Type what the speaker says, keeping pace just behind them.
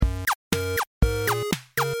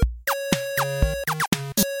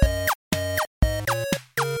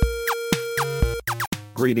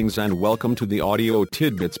Greetings and welcome to the Audio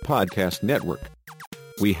Tidbits Podcast Network.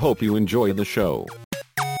 We hope you enjoy the show.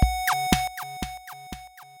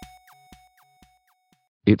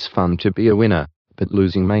 It's fun to be a winner, but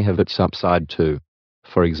losing may have its upside too.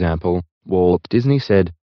 For example, Walt Disney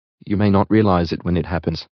said, "You may not realize it when it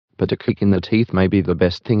happens, but a kick in the teeth may be the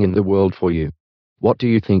best thing in the world for you." What do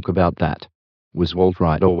you think about that? Was Walt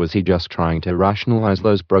right, or was he just trying to rationalize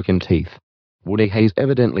those broken teeth? Woody Hayes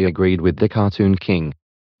evidently agreed with the cartoon king.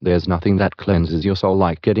 There's nothing that cleanses your soul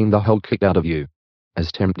like getting the whole kick out of you.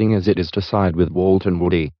 As tempting as it is to side with Walt and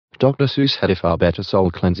Woody, Dr. Seuss had a far better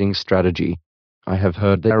soul-cleansing strategy. I have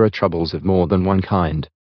heard there are troubles of more than one kind.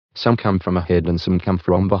 Some come from ahead and some come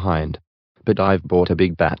from behind. But I've bought a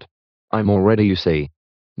big bat. I'm all ready, you see.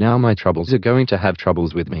 Now my troubles are going to have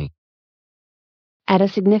troubles with me. At a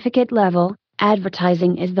significant level,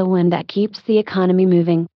 advertising is the wind that keeps the economy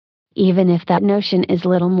moving. Even if that notion is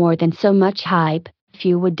little more than so much hype,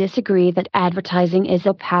 few would disagree that advertising is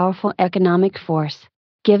a powerful economic force.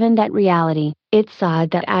 Given that reality, it's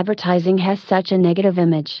sad that advertising has such a negative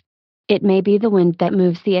image. It may be the wind that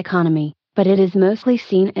moves the economy, but it is mostly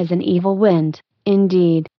seen as an evil wind.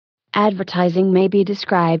 Indeed, advertising may be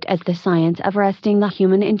described as the science of resting the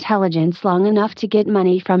human intelligence long enough to get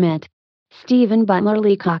money from it. Stephen Butler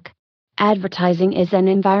Leacock. Advertising is an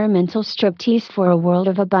environmental striptease for a world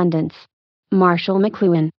of abundance. Marshall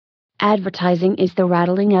McLuhan. Advertising is the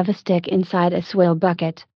rattling of a stick inside a swill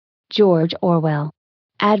bucket. George Orwell.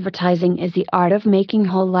 Advertising is the art of making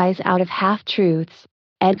whole lies out of half-truths.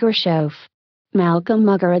 Edgar Schoaf. Malcolm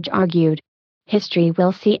Muggeridge argued, "History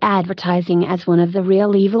will see advertising as one of the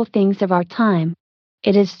real evil things of our time.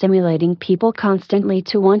 It is stimulating people constantly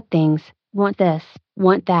to want things, want this,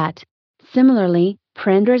 want that." Similarly,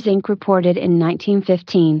 Printers Inc. reported in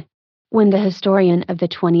 1915, "When the historian of the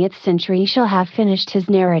 20th century shall have finished his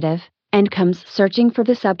narrative, and comes searching for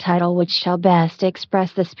the subtitle which shall best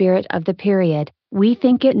express the spirit of the period, we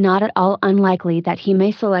think it not at all unlikely that he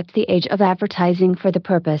may select the age of advertising for the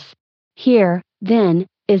purpose." Here, then,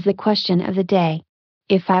 is the question of the day.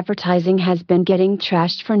 If advertising has been getting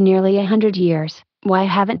trashed for nearly 100 years, why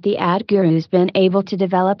haven't the ad gurus been able to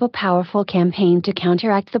develop a powerful campaign to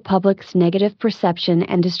counteract the public's negative perception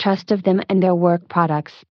and distrust of them and their work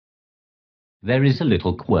products? There is a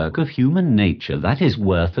little quirk of human nature that is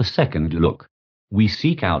worth a second look. We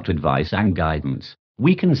seek out advice and guidance.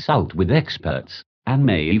 We consult with experts, and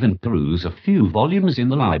may even peruse a few volumes in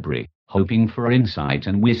the library, hoping for insight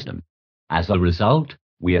and wisdom. As a result,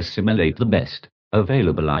 we assimilate the best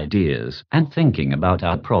available ideas and thinking about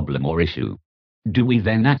our problem or issue. Do we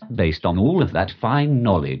then act based on all of that fine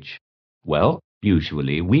knowledge? Well,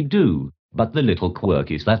 usually we do, but the little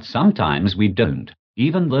quirk is that sometimes we don't,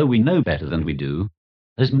 even though we know better than we do.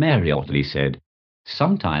 As Mary Otley said,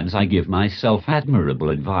 "Sometimes I give myself admirable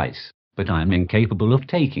advice, but I'm incapable of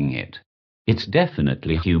taking it." It's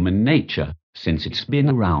definitely human nature, since it's been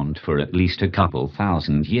around for at least a couple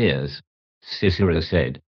thousand years. Cicero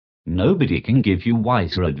said, "Nobody can give you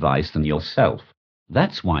wiser advice than yourself."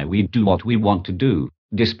 That's why we do what we want to do,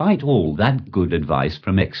 despite all that good advice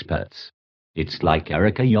from experts. It's like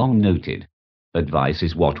Erica Young noted, "Advice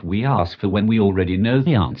is what we ask for when we already know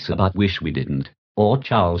the answer but wish we didn't." Or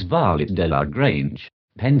Charles Varlet de la Grange,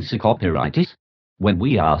 "Pensa copyritis." When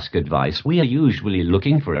we ask advice, we are usually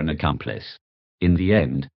looking for an accomplice. In the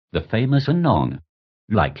end, the famous Anon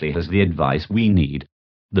likely has the advice we need.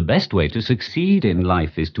 The best way to succeed in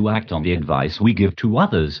life is to act on the advice we give to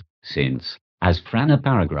others, since, as Frana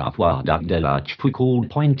Paragraphois de la Foucault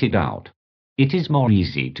pointed out, it is more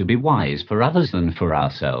easy to be wise for others than for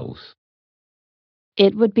ourselves.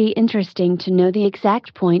 It would be interesting to know the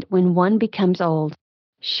exact point when one becomes old.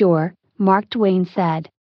 Sure, Mark Twain said,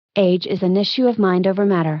 "Age is an issue of mind over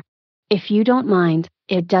matter. If you don't mind,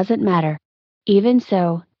 it doesn't matter." Even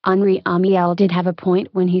so, Henri Amiel did have a point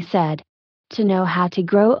when he said, "To know how to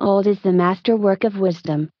grow old is the masterwork of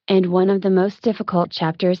wisdom, and one of the most difficult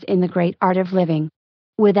chapters in the great art of living.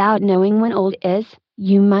 Without knowing when old is,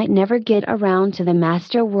 you might never get around to the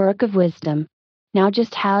masterwork of wisdom." Now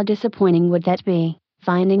just how disappointing would that be,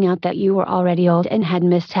 finding out that you were already old and had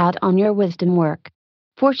missed out on your wisdom work?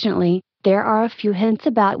 Fortunately, there are a few hints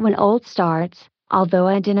about when old starts, although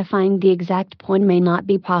identifying the exact point may not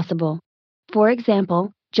be possible. For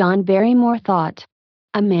example, John Barrymore thought,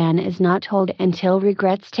 "A man is not old until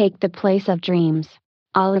regrets take the place of dreams."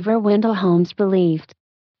 Oliver Wendell Holmes believed,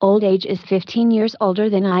 "Old age is 15 years older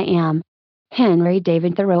than I am." Henry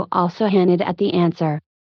David Thoreau also hinted at the answer.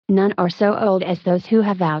 "None are so old as those who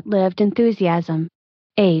have outlived enthusiasm."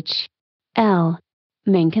 H. L.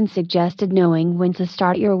 Mencken suggested knowing when to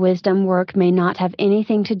start your wisdom work may not have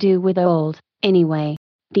anything to do with old, anyway.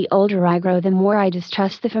 The older I grow, the more I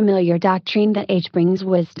distrust the familiar doctrine that age brings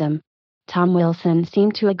wisdom. Tom Wilson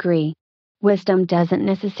seemed to agree. Wisdom doesn't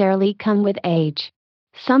necessarily come with age.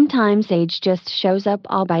 Sometimes age just shows up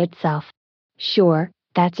all by itself. Sure,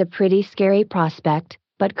 that's a pretty scary prospect,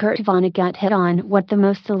 but Kurt Vonnegut hit on what the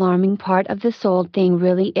most alarming part of this old thing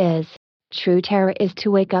really is. True terror is to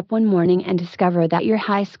wake up one morning and discover that your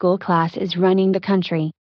high school class is running the country.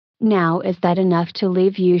 Now, is that enough to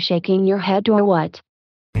leave you shaking your head or what?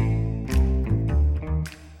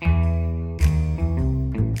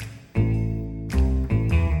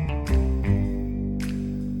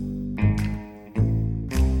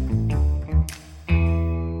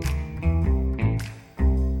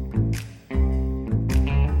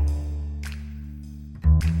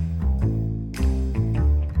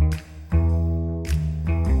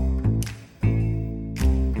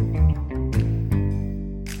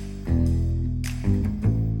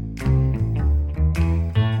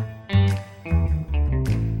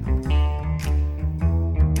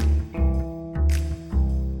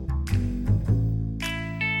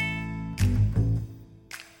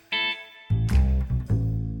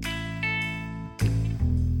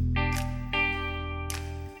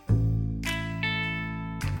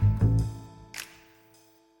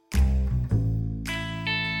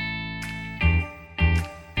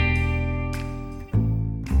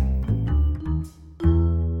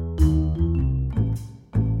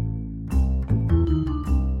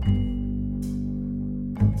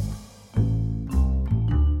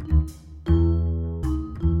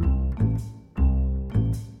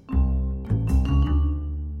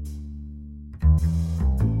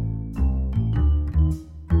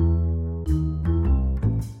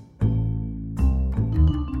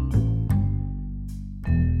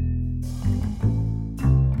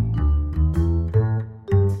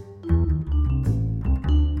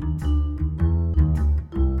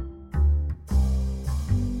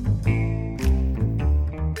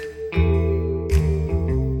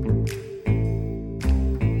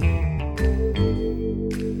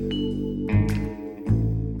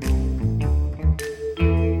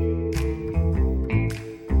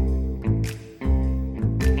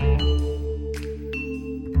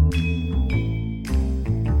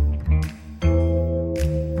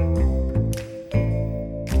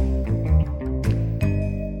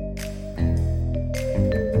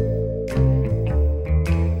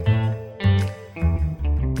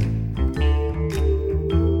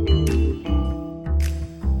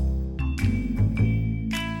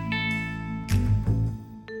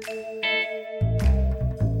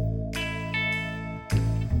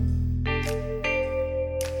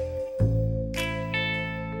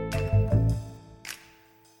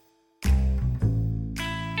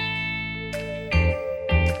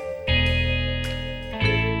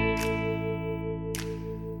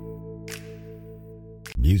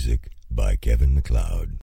 Music by Kevin MacLeod.